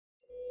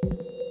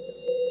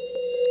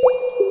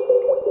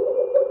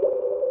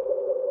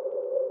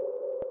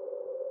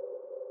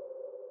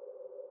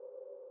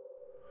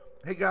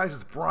Hey guys,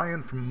 it's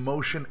Brian from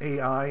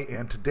Motion.AI,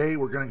 and today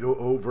we're going to go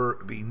over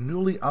the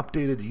newly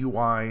updated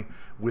UI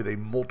with a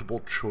multiple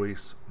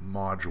choice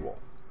module.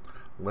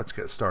 Let's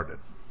get started.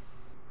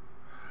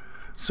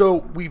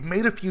 So we've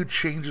made a few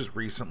changes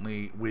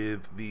recently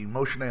with the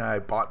Motion.AI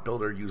Bot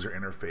Builder user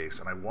interface,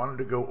 and I wanted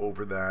to go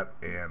over that,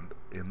 and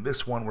in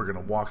this one we're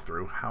going to walk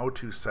through how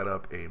to set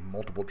up a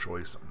multiple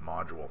choice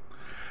module.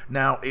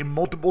 Now, a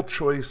multiple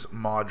choice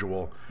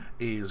module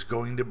is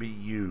going to be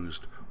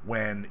used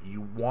when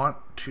you want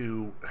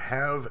to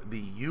have the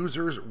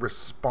user's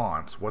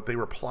response, what they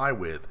reply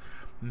with,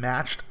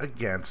 matched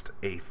against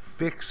a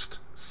fixed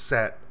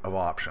set of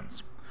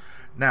options.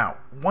 Now,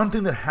 one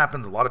thing that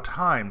happens a lot of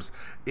times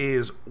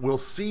is we'll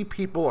see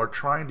people are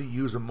trying to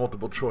use a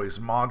multiple choice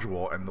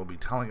module and they'll be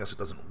telling us it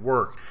doesn't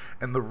work.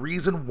 And the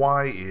reason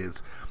why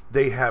is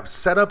they have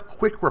set up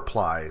quick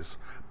replies,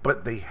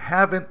 but they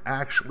haven't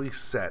actually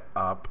set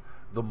up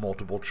the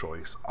multiple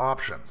choice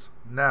options.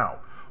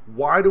 Now,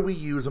 why do we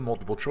use a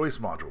multiple choice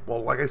module?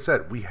 Well, like I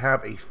said, we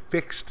have a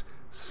fixed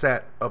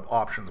set of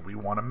options we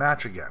want to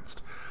match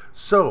against.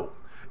 So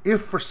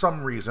if for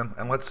some reason,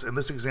 and in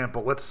this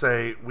example, let's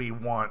say we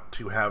want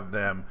to have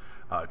them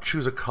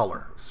choose a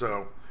color.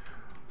 So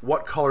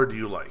what color do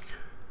you like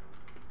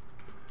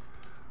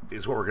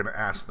is what we're going to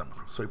ask them.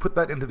 So we put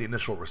that into the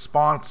initial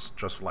response,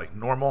 just like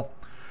normal.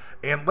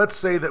 And let's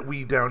say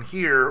that down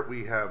here,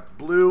 we have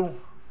blue,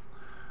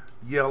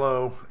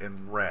 yellow,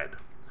 and red.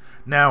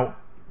 Now,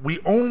 we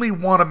only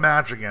want to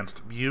match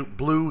against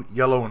blue,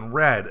 yellow, and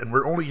red, and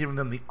we're only giving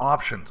them the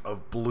options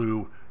of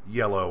blue,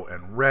 yellow,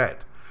 and red.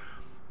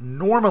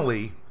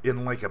 Normally,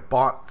 in like a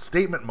bot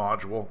statement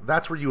module,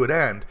 that's where you would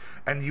end,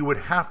 and you would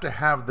have to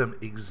have them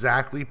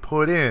exactly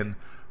put in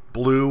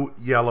blue,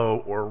 yellow,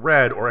 or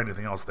red, or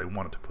anything else they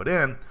wanted to put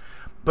in,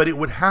 but it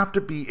would have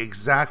to be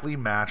exactly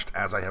matched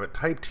as I have it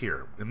typed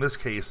here. In this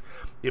case,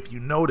 if you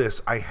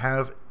notice, I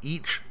have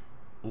each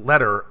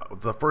letter,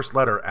 the first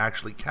letter,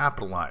 actually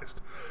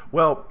capitalized.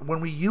 Well,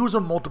 when we use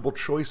a multiple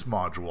choice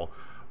module,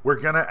 we're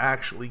going to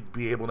actually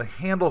be able to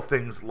handle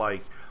things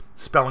like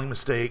spelling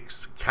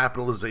mistakes,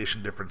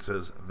 capitalization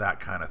differences,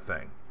 that kind of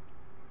thing.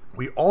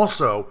 We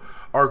also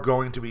are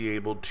going to be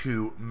able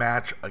to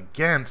match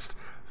against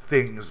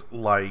things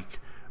like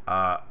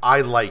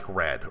I like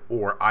red,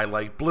 or I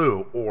like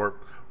blue, or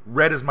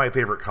red is my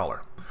favorite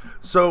color.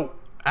 So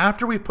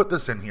after we put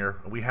this in here,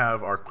 we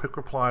have our quick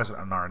replies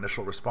and our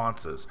initial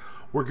responses.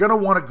 We're going to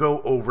want to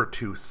go over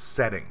to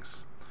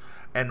settings.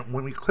 And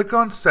when we click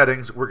on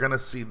settings, we're going to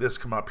see this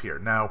come up here.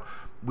 Now,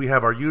 we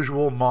have our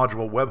usual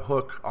module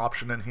webhook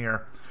option in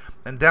here.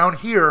 And down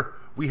here,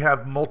 we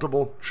have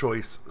multiple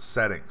choice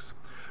settings.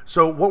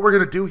 So what we're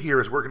going to do here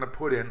is we're going to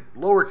put in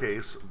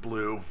lowercase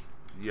blue,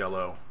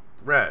 yellow,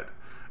 red,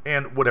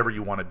 and whatever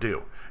you want to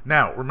do.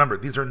 Now, remember,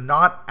 these are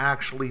not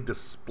actually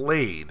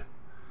displayed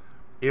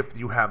if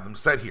you have them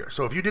set here.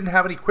 So if you didn't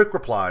have any quick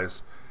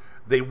replies,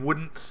 they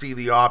wouldn't see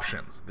the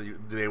options.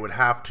 They would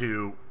have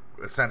to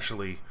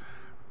essentially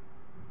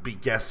be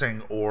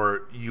guessing,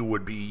 or you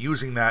would be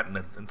using that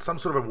in some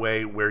sort of a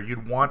way where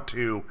you'd want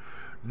to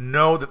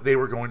know that they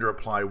were going to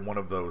reply one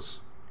of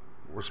those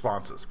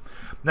responses.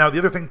 Now, the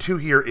other thing too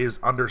here is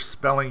under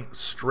spelling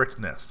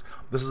strictness.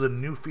 This is a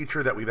new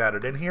feature that we've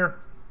added in here.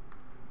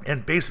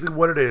 And basically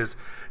what it is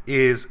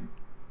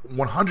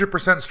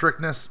 100%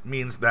 strictness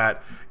means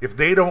that if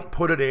they don't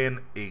put it in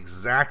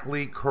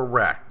exactly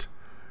correct,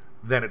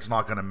 then it's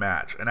not going to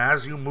match. And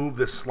as you move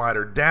this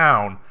slider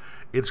down,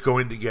 it's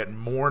going to get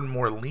more and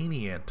more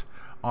lenient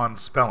on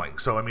spelling.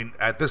 So, I mean,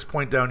 at this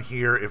point down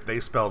here, if they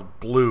spelled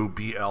blue,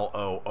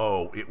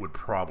 B-L-O-O, it would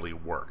probably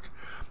work.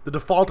 The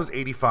default is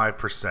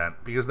 85%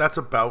 because that's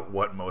about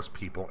what most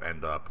people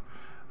end up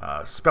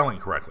spelling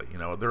correctly. You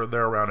know,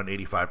 they're around an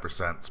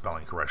 85%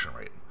 spelling correction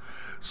rate.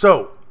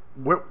 So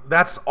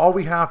that's all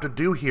we have to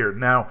do here.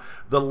 Now,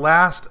 the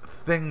last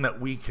thing that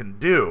we can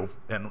do,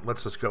 and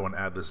let's just go and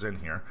add this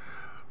in here.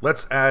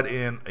 Let's add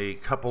in a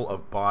couple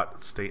of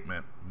bot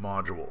statement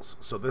modules.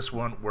 So this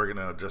one, we're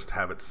going to just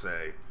have it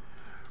say,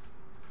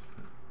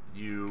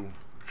 you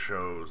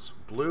chose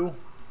blue.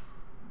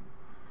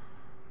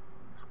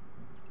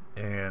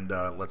 And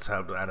let's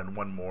add in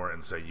one more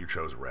and say, you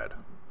chose red.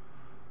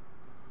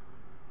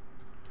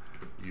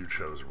 You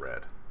chose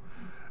red.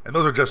 And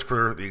those are just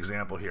for the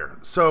example here.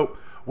 So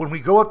when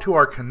we go up to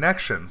our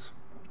connections,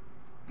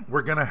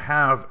 we're going to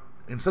have,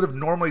 instead of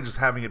normally just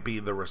having it be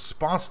the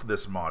response to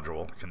this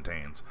module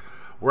contains,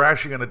 we're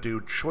actually going to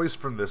do choice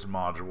from this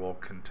module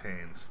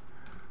contains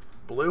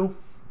blue,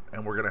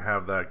 and we're going to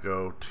have that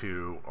go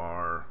to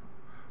our,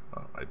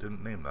 oh, I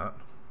didn't name that.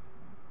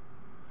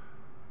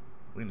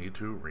 We need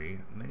to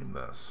rename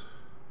this.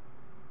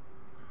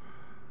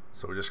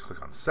 So we just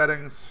click on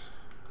settings,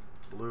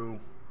 blue,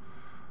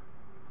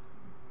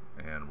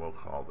 and we'll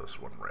call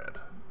this one red.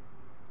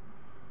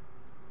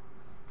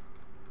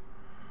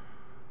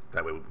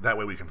 That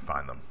way we can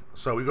find them.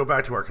 So we go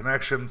back to our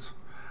connections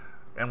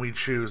and we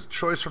choose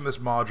choice from this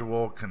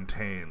module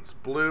contains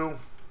blue.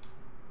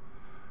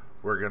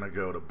 We're going to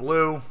go to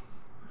blue,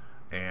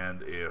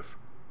 and if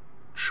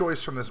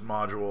choice from this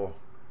module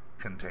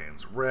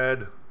contains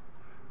red,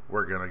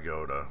 we're going to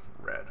go to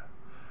red.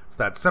 It's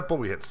that simple.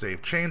 We hit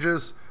Save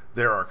Changes.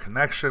 There are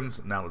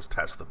connections. Now let's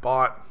test the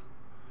bot.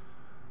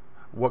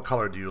 What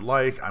color do you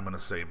like? I'm going to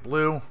say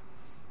blue.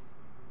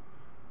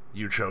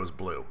 You chose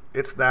blue.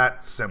 It's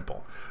that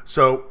simple.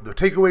 So the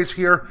takeaways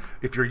here,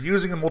 if you're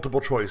using a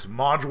multiple choice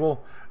module,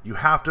 you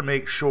have to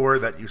make sure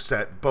that you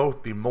set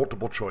both the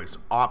multiple choice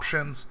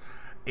options,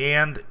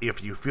 and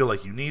if you feel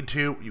like you need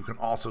to, you can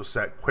also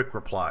set quick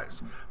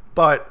replies.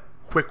 But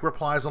quick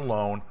replies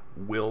alone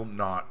will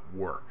not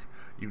work.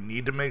 You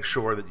need to make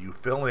sure that you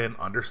fill in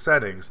under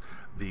settings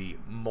the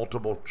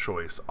multiple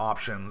choice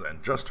options.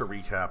 And just to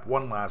recap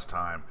one last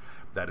time,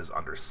 that is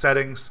under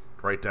settings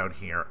right down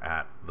here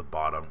at the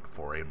bottom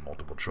for a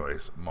multiple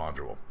choice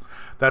module.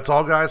 That's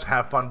all, guys.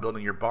 Have fun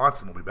building your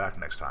bots, and we'll be back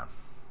next time.